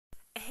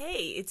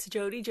Hey, it's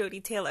Jody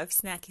Taylor of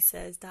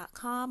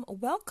snackysays.com.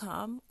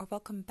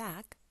 Welcome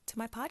back to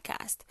my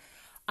podcast.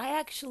 I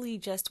actually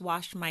just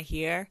washed my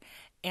hair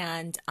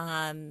and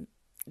I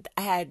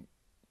had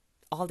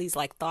all these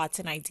like thoughts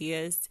and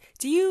ideas.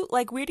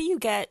 Where do you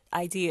get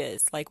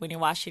ideas? Like when you're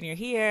washing your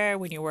hair,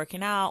 when you're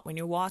working out, when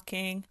you're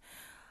walking?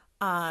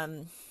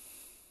 Um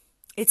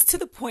it's to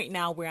the point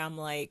now where I'm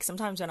like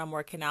sometimes when I'm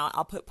working out,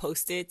 I'll put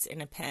post-its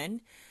in a pen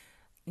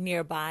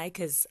nearby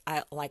because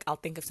I'll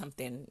think of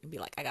something and be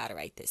like, I gotta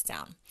write this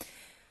down.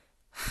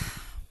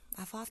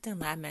 I've often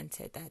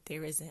lamented that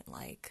there isn't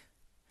like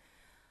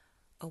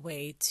a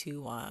way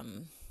to I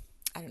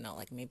don't know,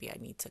 like maybe I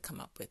need to come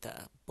up with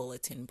a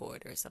bulletin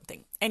board or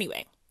something.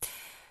 Anyway,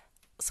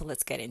 so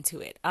let's get into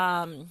it.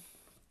 I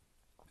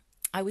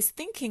was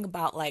thinking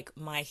about like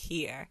my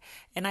hair,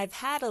 and I've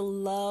had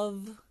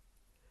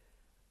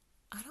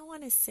I don't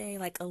want to say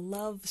like a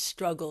love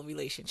struggle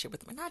relationship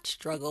with not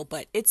struggle,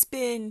 but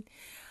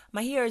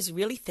my hair is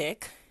really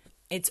thick.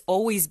 It's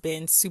always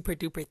been super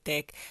duper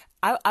thick.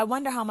 I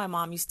wonder how my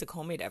mom used to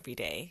comb it every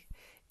day.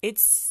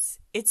 It's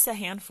a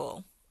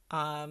handful.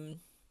 I'm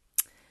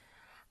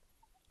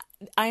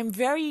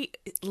very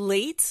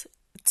late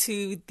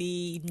to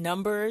the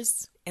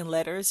numbers and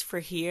letters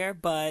for hair,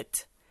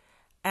 but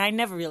I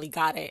never really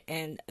got it.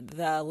 And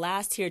the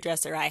last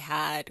hairdresser I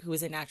had, who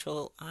was a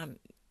natural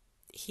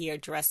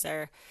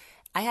hairdresser,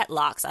 I had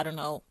locks. I don't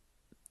know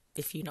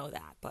if you know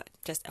that, but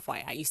just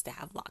FYI, I used to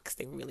have locks.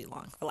 They were really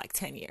long for like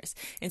 10 years.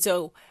 And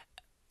so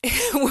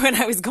when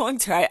I was going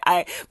to,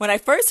 when I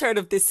first heard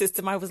of this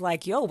system, I was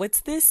like, yo,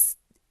 what's this?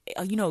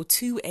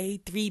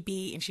 2A,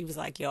 3B. And she was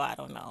like, yo, I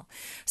don't know.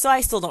 So I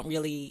still don't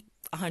really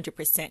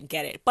 100%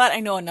 get it, but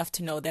I know enough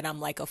to know that I'm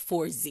like a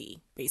 4Z,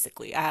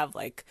 basically. I have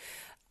like,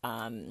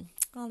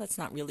 well, that's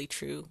not really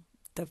true.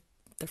 The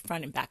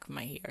front and back of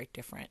my hair are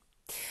different.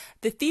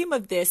 The theme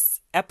of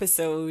this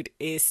episode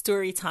is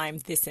story time,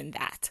 this and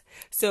that.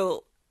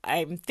 So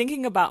I'm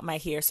thinking about my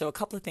hair. So a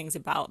couple of things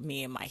about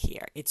me and my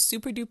hair. It's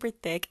super duper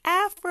thick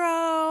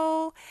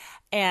afro.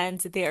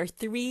 And there are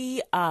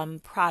three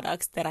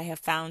products that I have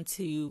found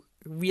to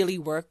really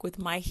work with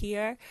my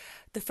hair.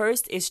 The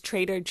first is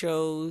Trader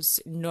Joe's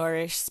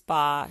Nourish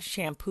Spa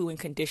shampoo and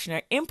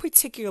conditioner. In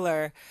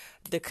particular,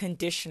 the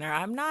conditioner.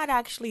 I'm not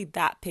actually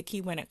that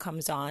picky when it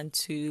comes on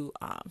to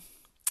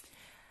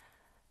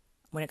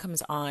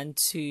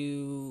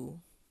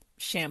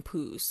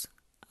shampoos.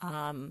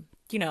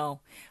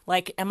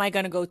 Like, am I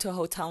going to go to a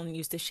hotel and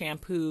use the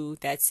shampoo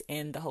that's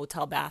in the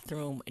hotel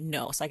bathroom?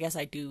 No. So I guess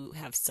I do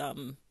have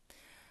some,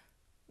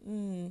 I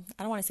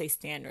don't want to say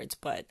standards,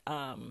 but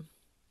I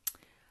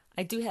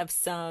do have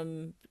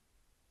some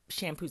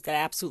shampoos that I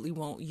absolutely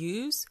won't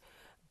use.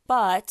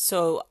 But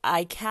so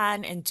I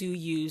can and do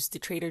use the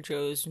Trader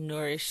Joe's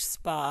Nourish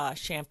Spa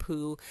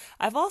shampoo.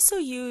 I've also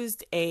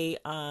used I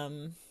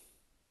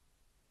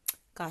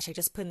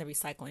just put in the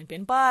recycling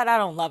bin, but I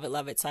don't love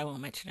it, so I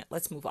won't mention it.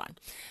 Let's move on.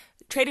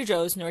 Trader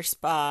Joe's Nourish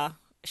Spa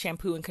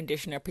shampoo and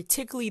conditioner,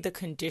 particularly the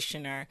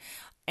conditioner.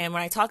 And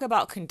when I talk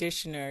about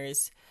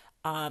conditioners,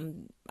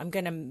 I'm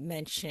going to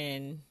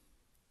mention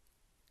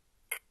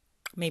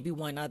maybe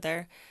one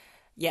other.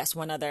 Yes,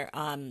 one other.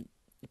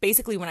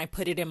 Basically, when I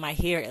put it in my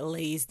hair, it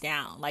lays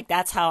down. Like,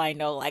 that's how I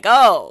know, like,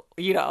 oh,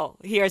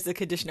 here's the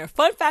conditioner.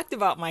 Fun fact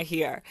about my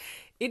hair.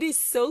 It is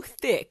so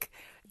thick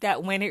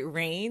that when it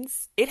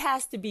rains, it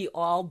has to be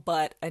all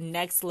but a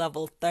next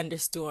level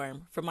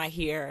thunderstorm for my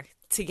hair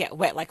to get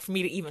wet, like for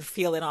me to even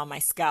feel it on my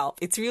scalp.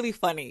 It's really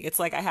funny. It's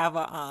like I have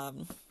a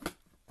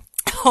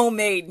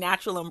homemade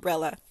natural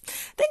umbrella.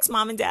 Thanks,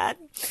 Mom and Dad.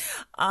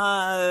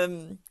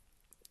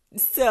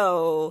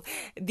 So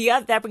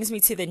that brings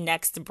me to the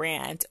next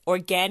brand,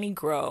 Organic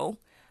Grow.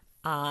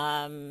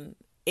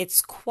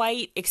 It's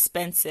quite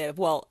expensive.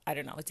 Well, I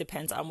don't know. It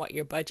depends on what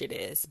your budget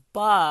is,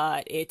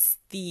 but it's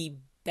the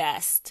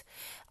best.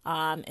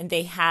 And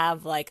they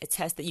have like a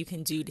test that you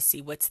can do to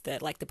see what's the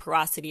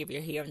porosity of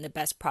your hair and the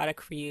best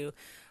product for you.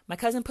 My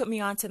cousin put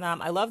me onto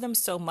them. I love them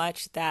so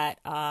much that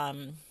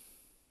I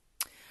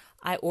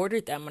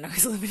ordered them when I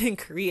was living in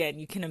Korea, and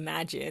you can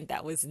imagine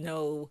that was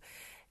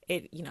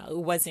it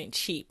wasn't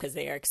cheap because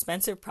they are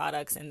expensive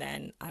products, and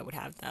then I would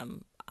have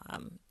them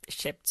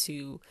shipped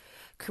to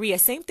Korea.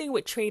 Same thing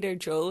with Trader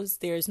Joe's.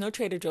 There's no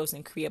Trader Joe's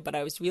in Korea, but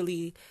I was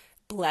really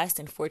blessed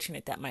and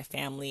fortunate that my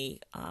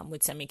family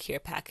would send me care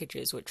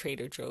packages with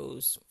Trader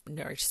Joe's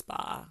Nourish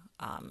Spa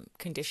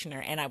conditioner,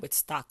 and I would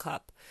stock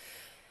up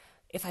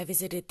if I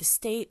visited the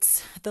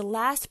States. The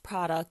last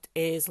product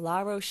is La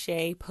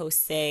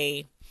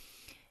Roche-Posay.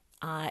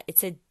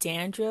 It's a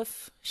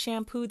dandruff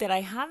shampoo that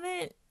I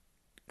haven't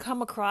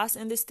come across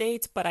in the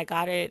States, but I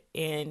got it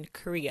in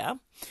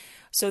Korea.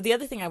 So the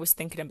other thing I was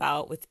thinking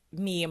about with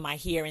me and my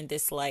hair and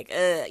this, like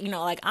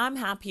I'm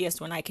happiest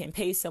when I can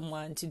pay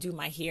someone to do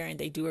my hair and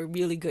they do a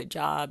really good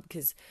job,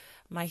 because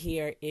my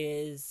hair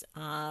is,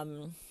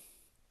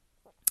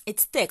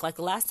 it's thick. Like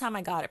the last time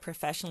I got it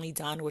professionally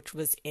done, which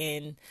was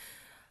I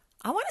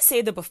want to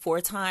say the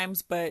before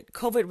times, but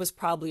COVID was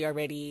probably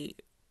already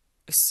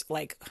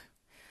like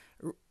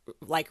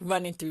like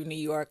running through New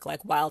York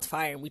like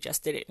wildfire, and we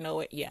just didn't know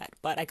it yet.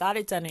 But I got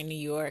it done in New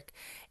York,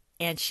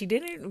 and she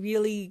didn't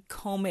really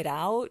comb it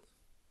out,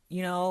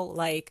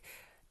 like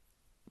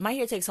my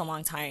hair takes a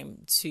long time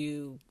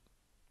to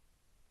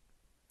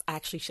I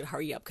actually should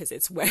hurry up because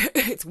it's wet.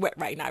 It's wet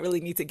right now. I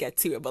really need to get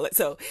to it. But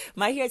so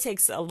my hair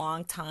takes a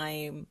long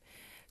time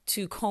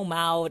to comb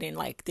out, and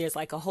like there's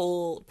like a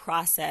whole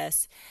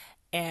process.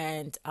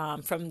 And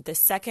from the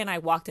second I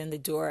walked in the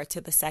door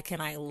to the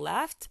second I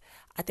left,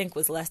 I think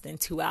was less than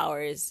 2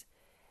 hours.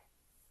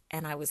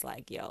 And I was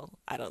like, yo,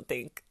 I don't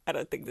think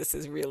this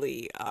is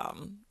really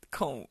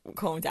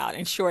combed out.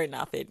 And sure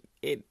enough,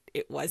 it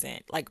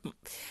wasn't. Like,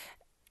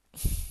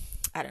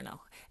 I don't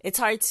know. It's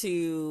hard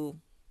to,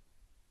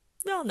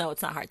 well, no,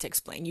 it's not hard to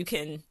explain. You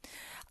can,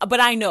 but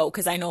I know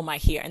because I know my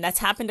hair. And that's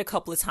happened a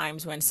couple of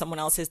times when someone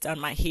else has done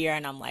my hair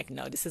and I'm like,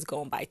 no, this is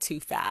going by too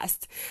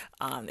fast.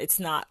 It's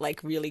not like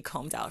really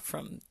combed out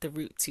from the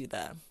root to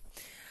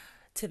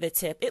the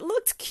tip. It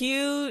looked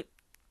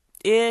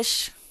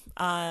cute-ish.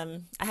 I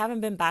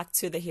haven't been back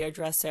to the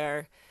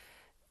hairdresser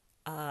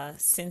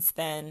since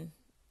then,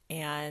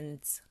 and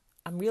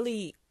I'm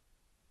really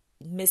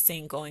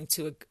missing going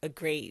to a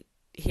great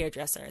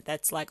hairdresser.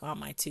 That's like on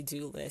my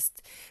to-do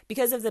list.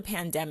 Because of the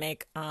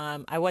pandemic,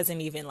 I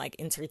wasn't even like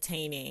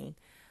entertaining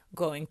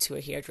going to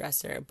a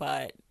hairdresser,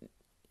 but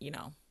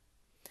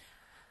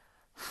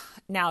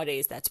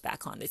nowadays that's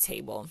back on the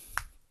table.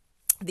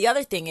 The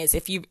other thing is,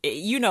 if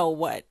you know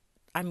what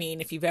I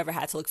mean, if you've ever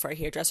had to look for a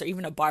hairdresser,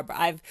 even a barber,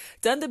 I've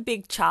done the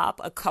big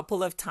chop a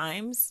couple of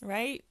times,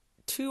 right?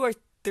 2 or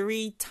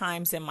 3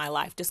 times in my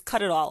life. Just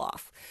cut it all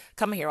off.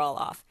 Cut my hair all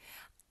off.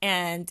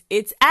 And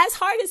it's as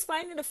hard as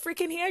finding a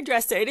freaking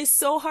hairdresser. It is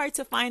so hard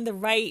to find the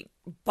right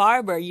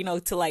barber,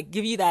 to like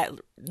give you that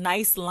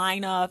nice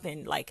lineup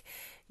and like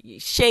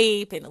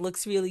shape, and it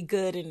looks really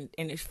good and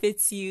it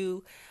fits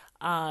you.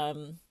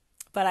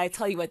 But I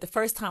tell you what, the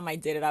first time I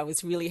did it, I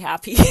was really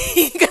happy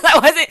because I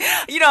wasn't,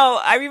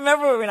 I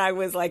remember when I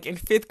was like in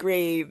 5th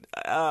grade,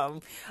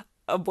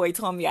 a boy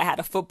told me I had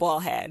a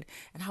football head,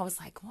 and I was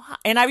like, wow.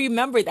 And I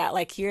remember that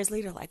like years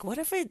later, like, what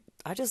if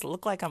I just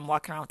look like I'm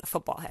walking around with a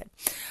football head?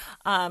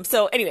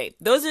 So anyway,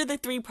 those are the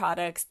 3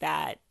 products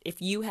that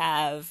if you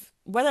have,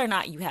 whether or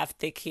not you have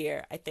thick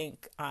hair, I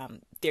think,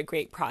 they're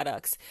great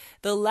products.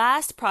 The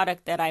last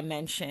product that I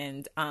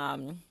mentioned,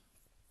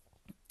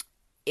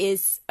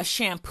 is a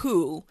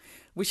shampoo,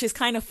 which is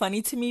kind of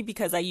funny to me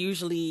because I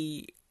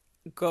usually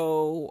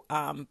go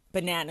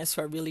bananas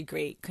for a really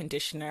great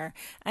conditioner.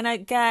 And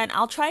again,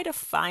 I'll try to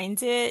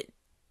find it,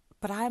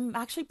 but I'm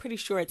actually pretty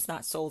sure it's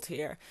not sold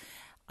here.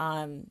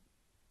 That's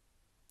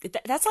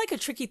like a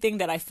tricky thing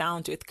that I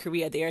found with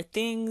Korea. There are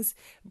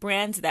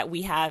brands that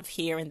we have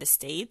here in the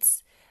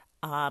States,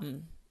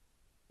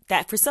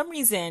 that for some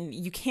reason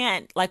you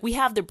can't, like we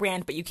have the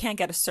brand, but you can't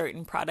get a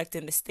certain product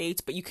in the States,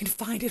 but you can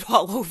find it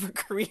all over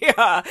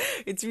Korea.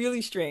 It's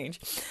really strange.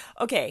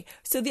 Okay,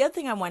 so the other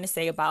thing I want to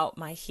say about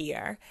my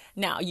hair,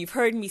 now you've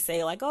heard me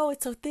say like, oh,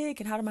 it's so thick,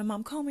 and how did my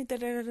mom comb it? Da,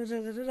 da, da,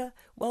 da, da, da.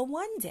 Well,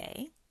 one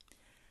day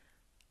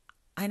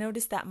I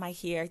noticed that my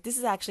hair, this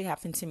has actually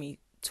happened to me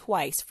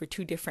twice for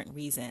 2 different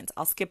reasons.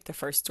 I'll skip the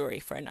first story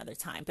for another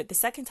time, but the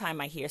second time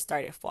my hair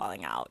started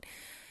falling out,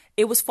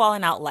 it was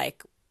falling out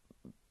like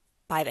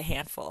by the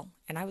handful.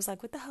 And I was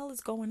like, what the hell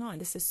is going on?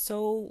 This is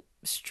so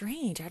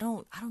strange. I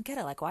don't get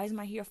it. Like, why is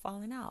my hair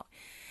falling out?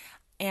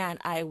 And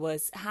I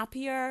was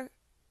happier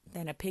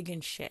than a pig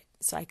in shit.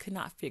 So I could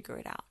not figure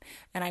it out.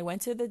 And I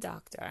went to the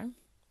doctor.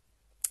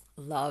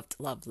 Loved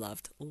my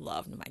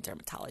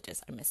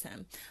dermatologist. I miss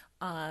him.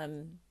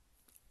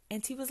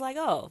 And he was like,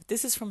 oh,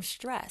 this is from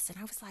stress. And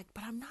I was like,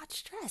 but I'm not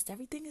stressed.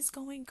 Everything is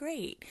going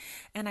great.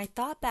 And I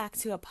thought back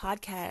to a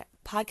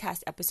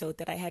podcast episode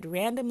that I had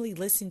randomly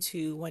listened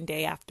to one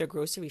day after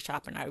grocery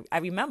shopping. I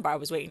remember I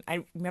was waiting.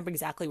 I remember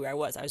exactly where I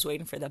was. I was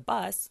waiting for the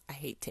bus. I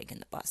hate taking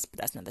the bus, but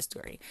that's another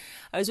story.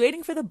 I was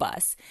waiting for the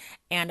bus,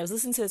 and I was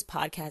listening to this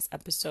podcast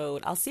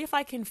episode. I'll see if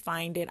I can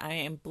find it. I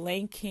am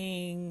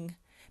blanking.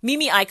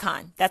 Mimi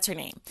Ikonn, that's her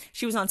name.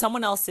 She was on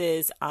someone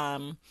else's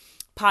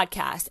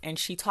podcast, and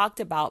she talked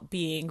about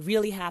being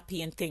really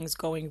happy and things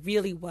going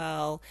really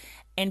well,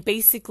 and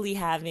basically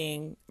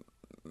having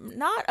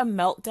not a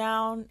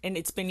meltdown, and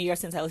it's been years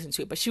since I listened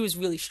to it, but she was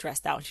really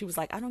stressed out. She was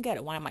like, I don't get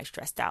it. Why am I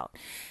stressed out?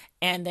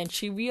 And then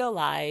she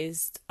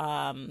realized,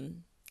 I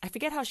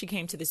forget how she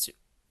came to this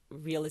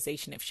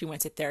realization, if she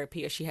went to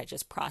therapy or she had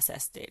just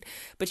processed it,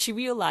 but she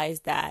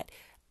realized that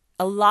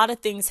a lot of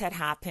things had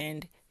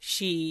happened.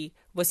 She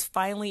was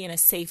finally in a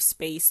safe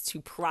space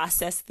to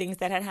process things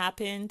that had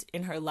happened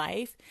in her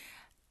life.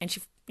 And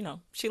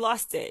she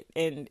lost it.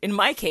 And in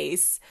my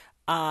case,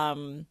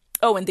 and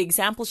the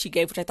example she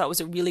gave, which I thought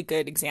was a really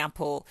good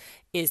example,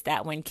 is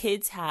that when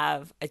kids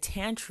have a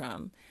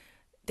tantrum,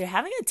 they're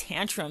having a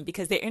tantrum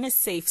because they're in a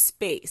safe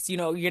space.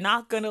 You're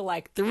not going to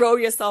like throw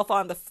yourself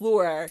on the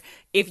floor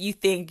if you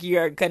think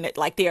you're going to,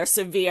 like, there are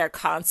severe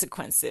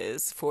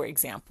consequences, for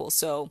example.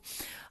 So,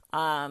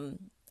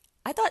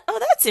 I thought, oh,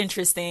 that's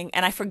interesting.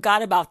 And I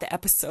forgot about the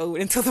episode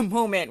until the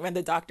moment when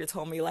the doctor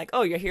told me, like,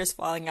 oh, your hair's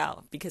falling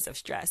out because of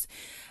stress.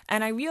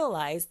 And I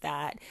realized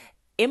that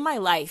in my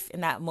life,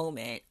 in that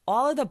moment,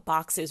 all of the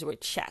boxes were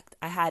checked.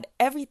 I had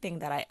everything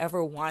that I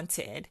ever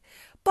wanted,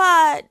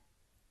 but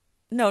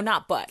no,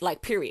 not but,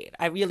 like, period.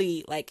 I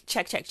really, like,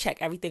 check, check, check.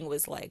 Everything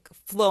was like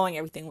flowing,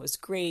 everything was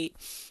great.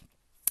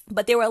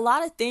 But there were a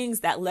lot of things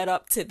that led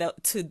up to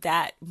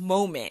that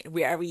moment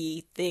where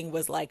everything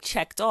was like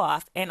checked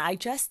off, and I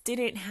just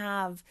didn't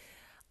have,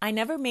 I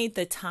never made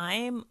the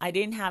time, I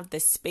didn't have the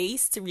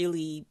space to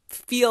really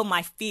feel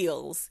my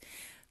feels.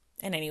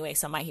 And anyway,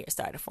 so my hair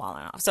started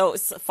falling off, so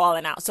it's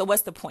falling out. So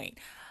what's the point?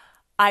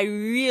 I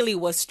really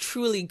was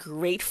truly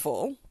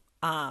grateful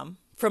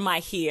for my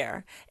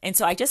hair. And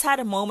so I just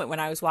had a moment when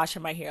I was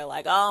washing my hair,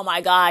 like, oh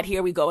my God,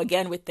 here we go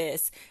again with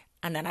this.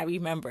 And then I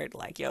remembered,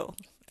 like, yo,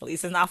 at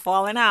least it's not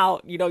falling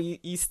out. You know,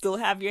 you still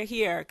have your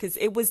hair, because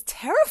it was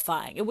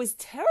terrifying. It was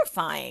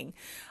terrifying.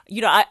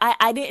 You know,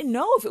 I didn't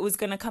know if it was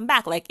going to come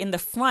back. Like in the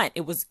front,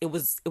 it was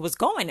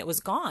going, it was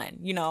gone.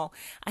 You know,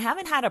 I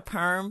haven't had a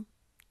perm.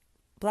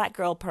 Black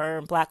girl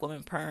perm, black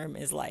woman perm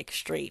is like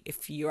straight.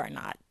 If you are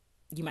not,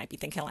 you might be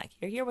thinking like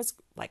your hair was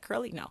like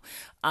curly. No,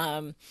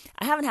 I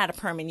haven't had a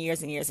perm in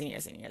years and years and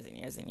years and years and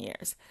years and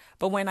years.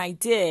 But when I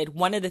did,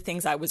 one of the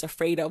things I was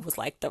afraid of was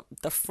like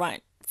the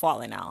front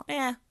falling out.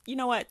 You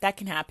know what? That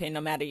can happen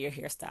no matter your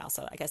hairstyle.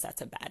 So I guess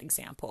that's a bad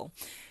example.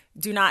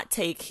 Do not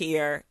take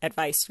hair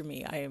advice from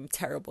me. I am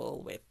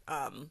terrible with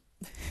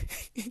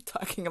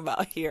talking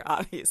about hair,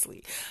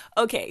 obviously.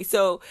 Okay,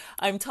 so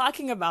I'm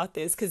talking about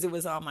this because it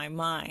was on my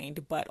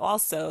mind, but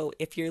also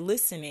if you're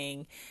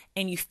listening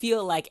and you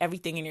feel like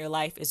everything in your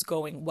life is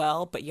going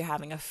well, but you're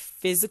having a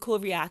physical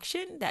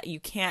reaction that you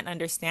can't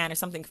understand, or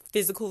something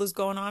physical is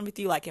going on with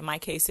you, like in my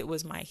case, it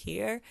was my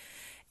hair.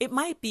 It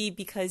might be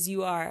because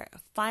you are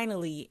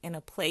finally in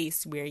a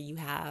place where you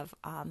have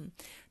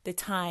the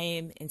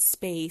time and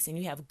space, and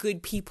you have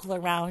good people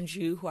around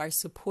you who are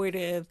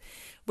supportive,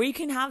 where you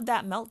can have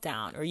that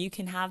meltdown or you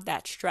can have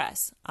that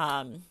stress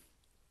and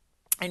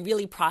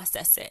really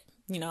process it,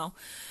 you know?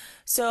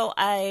 So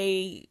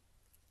I'm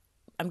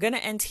going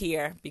to end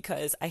here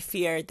because I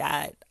fear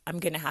that I'm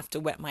going to have to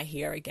wet my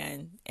hair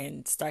again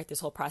and start this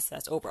whole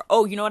process over.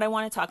 Oh, you know what I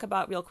want to talk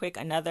about real quick?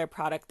 Another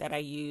product that I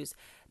use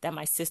that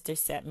my sister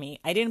sent me.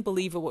 I didn't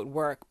believe it would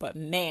work, but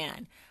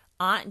man,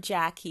 Aunt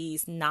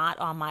Jackie's Knot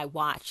on My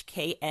Watch,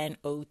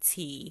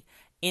 KNOT,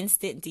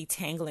 Instant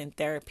Detangling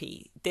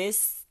Therapy.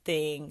 This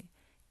thing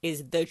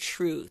is the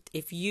truth.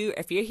 If your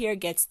hair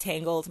gets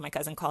tangled, my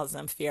cousin calls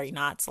them fairy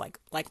knots, like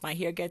my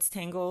hair gets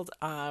tangled,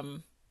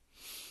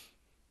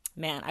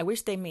 man, I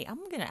wish they made,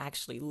 I'm going to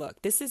actually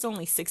look. This is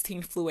only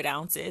 16 fluid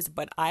ounces,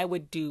 but I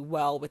would do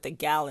well with a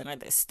gallon of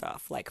this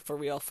stuff, like for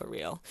real, for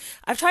real.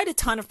 I've tried a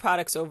ton of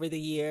products over the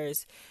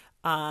years,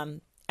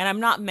 and I'm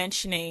not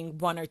mentioning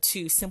one or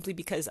two simply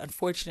because,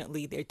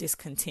 unfortunately, they're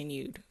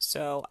discontinued.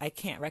 So I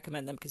can't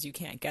recommend them because you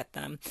can't get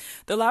them.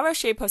 The La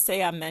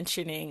Roche-Posay I'm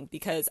mentioning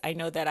because I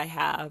know that I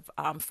have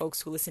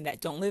folks who listen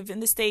that don't live in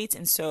the States,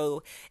 and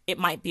so it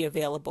might be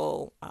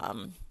available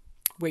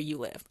where you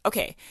live.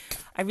 Okay,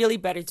 I really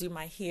better do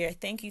my hair.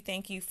 Thank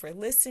you for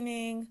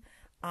listening.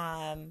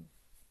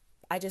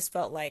 I just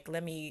felt like,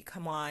 let me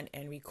come on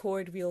and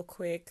record real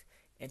quick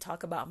and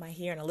talk about my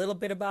hair and a little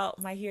bit about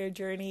my hair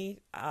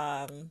journey.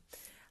 I'm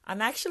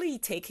actually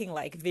taking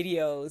like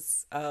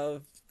videos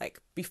of like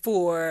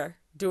before,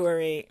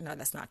 during. No,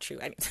 that's not true.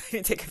 I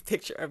didn't take a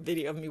picture or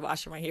video of me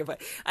washing my hair,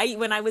 but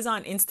when I was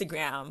on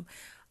Instagram,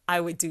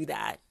 I would do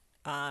that.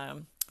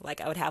 Like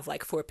I would have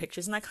like 4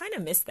 pictures, and I kind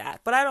of miss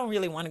that, but I don't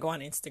really want to go on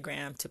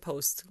Instagram to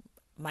post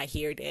my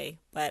hair day,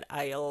 but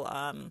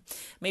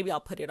maybe I'll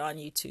put it on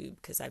YouTube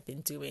because I've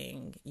been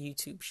doing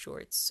YouTube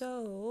shorts.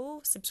 So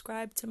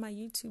subscribe to my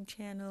YouTube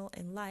channel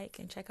and like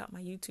and check out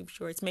my YouTube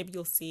shorts. Maybe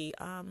you'll see,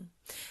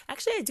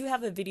 actually I do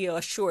have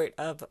a short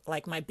of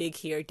like my big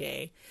hair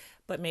day,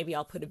 but maybe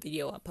I'll put a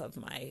video up of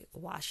my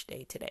wash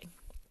day today.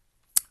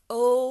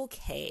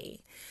 Okay.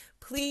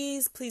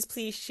 Please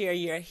share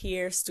your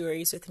hair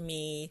stories with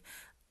me,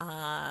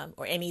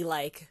 or any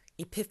like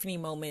epiphany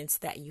moments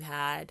that you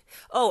had.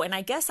 Oh, and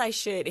I guess I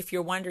should, if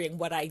you're wondering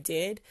what I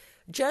did,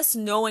 just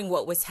knowing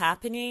what was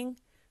happening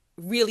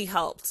really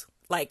helped.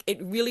 Like it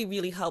really,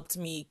 really helped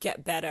me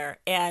get better.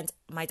 And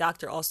my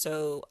doctor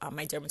also,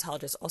 my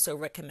dermatologist also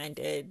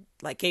recommended,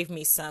 like gave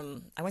me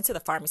some, I went to the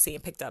pharmacy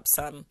and picked up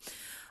some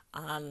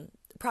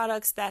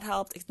products that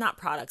helped. It's not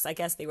products, I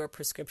guess they were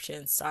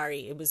prescriptions.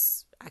 Sorry, it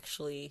was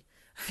actually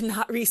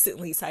not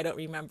recently, so I don't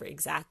remember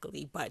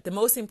exactly. But the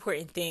most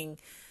important thing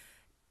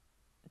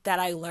that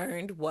I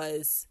learned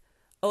was,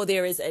 oh,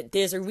 there's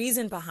a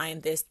reason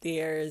behind this.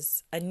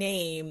 There's a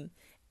name,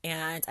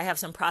 and I have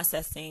some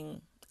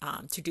processing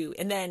to do.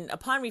 And then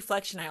upon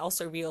reflection, I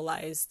also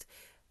realized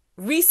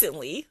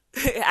recently,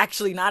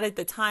 actually not at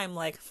the time,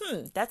 like,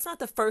 that's not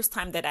the first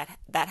time that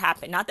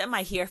happened. Not that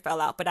my hair fell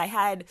out, but I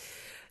had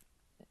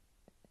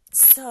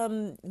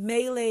some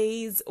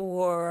melees,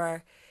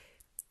 or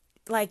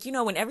like, you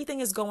know, when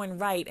everything is going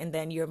right and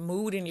then your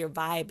mood and your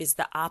vibe is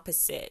the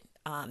opposite.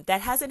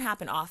 That hasn't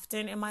happened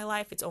often in my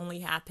life. It's only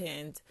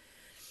happened,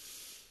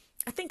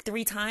 I think,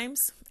 3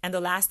 times. And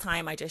the last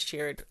time I just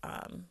shared,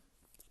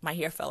 my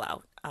hair fell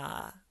out.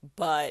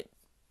 But,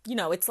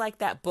 it's like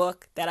that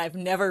book that I've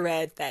never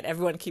read that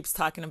everyone keeps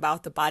talking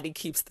about, The Body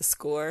Keeps the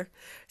Score.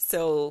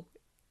 So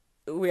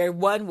we're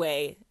one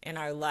way in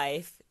our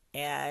life,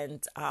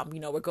 and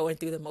we're going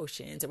through the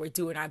motions and we're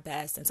doing our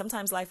best, and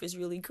sometimes life is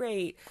really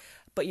great,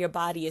 but your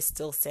body is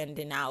still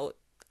sending out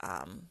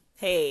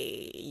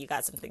hey, you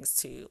got some things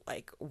to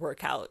like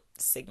work out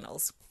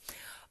signals.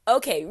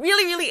 Okay,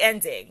 really, really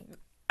ending.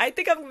 I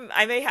think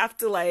I may have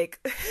to like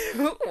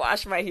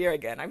wash my hair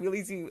again. I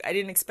really do. I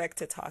didn't expect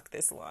to talk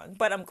this long,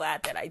 but I'm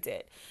glad that I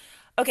did.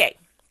 Okay,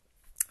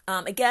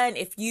 again,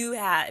 if you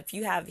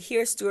have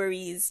hair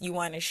stories you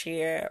want to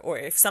share, or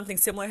if something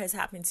similar has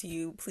happened to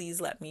you, please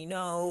let me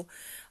know.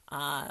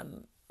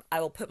 I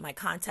will put my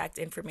contact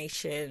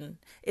information.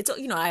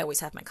 I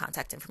always have my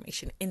contact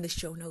information in the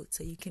show notes,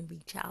 so you can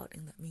reach out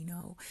and let me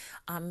know.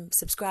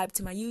 Subscribe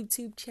to my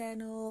YouTube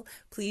channel.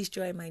 Please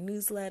join my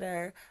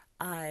newsletter.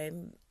 I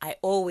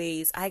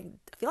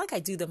feel like I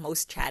do the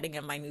most chatting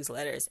in my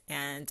newsletters,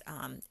 and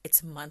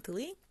it's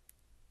monthly.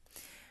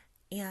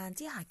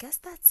 And yeah, I guess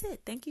that's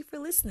it. Thank you for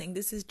listening.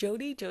 This is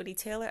Jody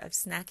Taylor of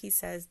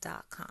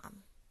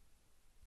snackysays.com.